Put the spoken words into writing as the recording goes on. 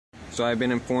So I've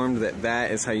been informed that that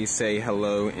is how you say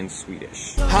hello in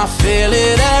Swedish. I feel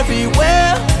it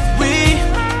everywhere we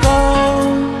go.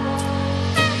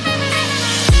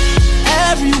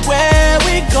 Everywhere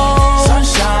we go.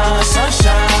 Sunshine,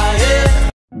 sunshine, yeah.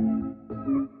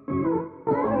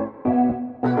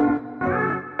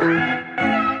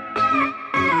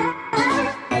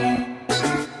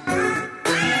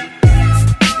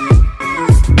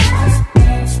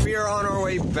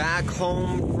 Back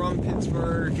home from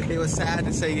Pittsburgh. It was sad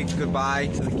to say goodbye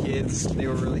to the kids. They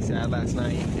were really sad last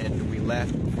night and we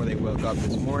left before they woke up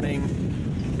this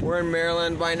morning. We're in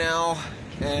Maryland by now,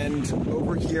 and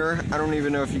over here, I don't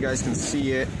even know if you guys can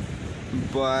see it,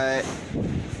 but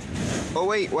oh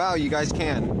wait, wow, you guys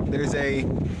can. There's a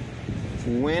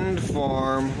wind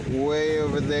farm way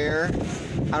over there.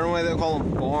 I don't know why they call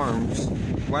them farms.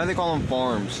 Why do they call them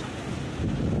farms?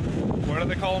 What do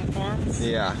they call them, farms?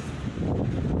 Yeah.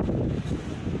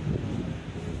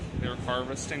 They're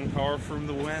harvesting power from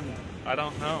the wind. I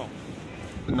don't know.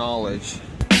 Knowledge.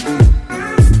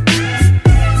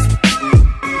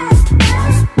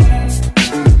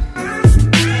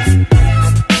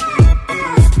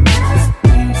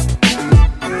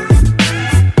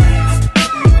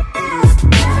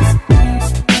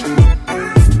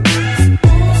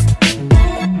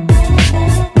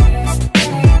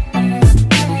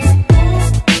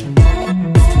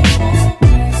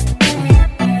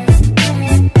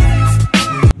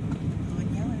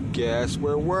 Guess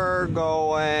where we're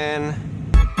going.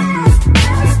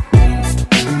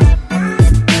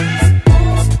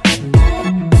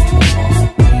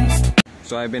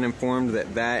 So I've been informed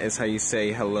that that is how you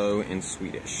say hello in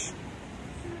Swedish.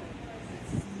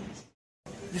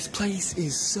 This place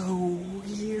is so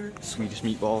weird. Swedish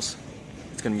Meatballs.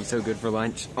 It's gonna be so good for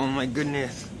lunch. Oh my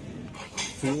goodness.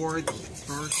 For the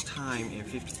first time in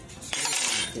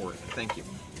 15, thank you.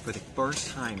 For the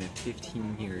first time in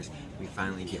 15 years, we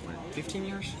finally get one. 15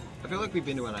 years? I feel like we've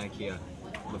been to an Ikea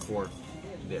before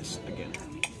this again.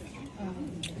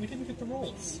 We didn't get the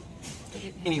rolls.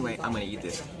 Anyway, I'm gonna eat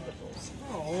this.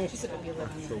 Oh. She said it would be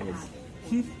 11 and a half.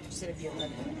 She said it would be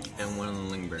 11 and a half. And one on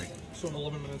the lingonberry. So in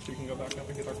 11 minutes we can go back up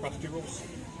and get our crusty rolls.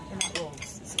 They're not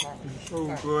rolls, it's garlic.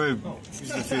 So good. This is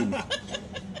the food.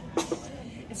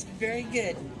 It's very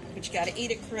good, but you gotta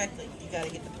eat it correctly. You gotta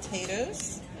get the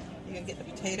potatoes. You're gonna get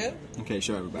the potato. Okay,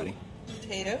 show everybody.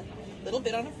 Potato, a little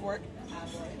bit on a fork,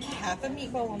 half a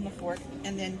meatball on the fork,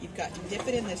 and then you've got to dip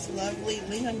it in this lovely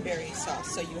lingonberry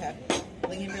sauce. So you have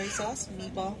lingonberry sauce,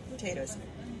 meatball, potatoes.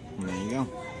 And there you go.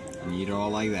 And you eat it all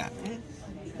like that.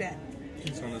 Eat that.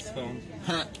 He's on his phone.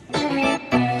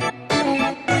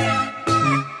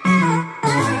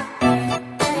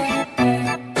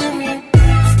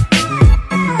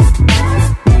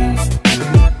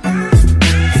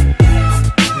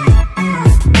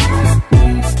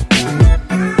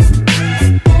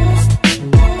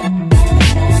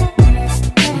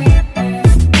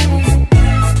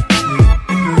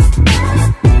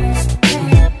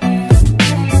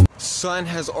 Sun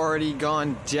has already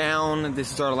gone down.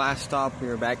 This is our last stop. We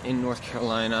are back in North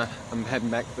Carolina. I'm heading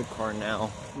back to the car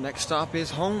now. Next stop is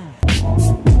home.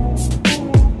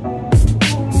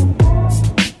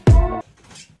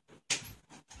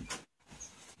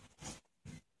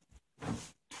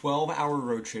 12-hour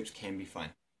road trips can be fun.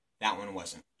 That one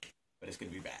wasn't, but it's good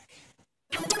to be back.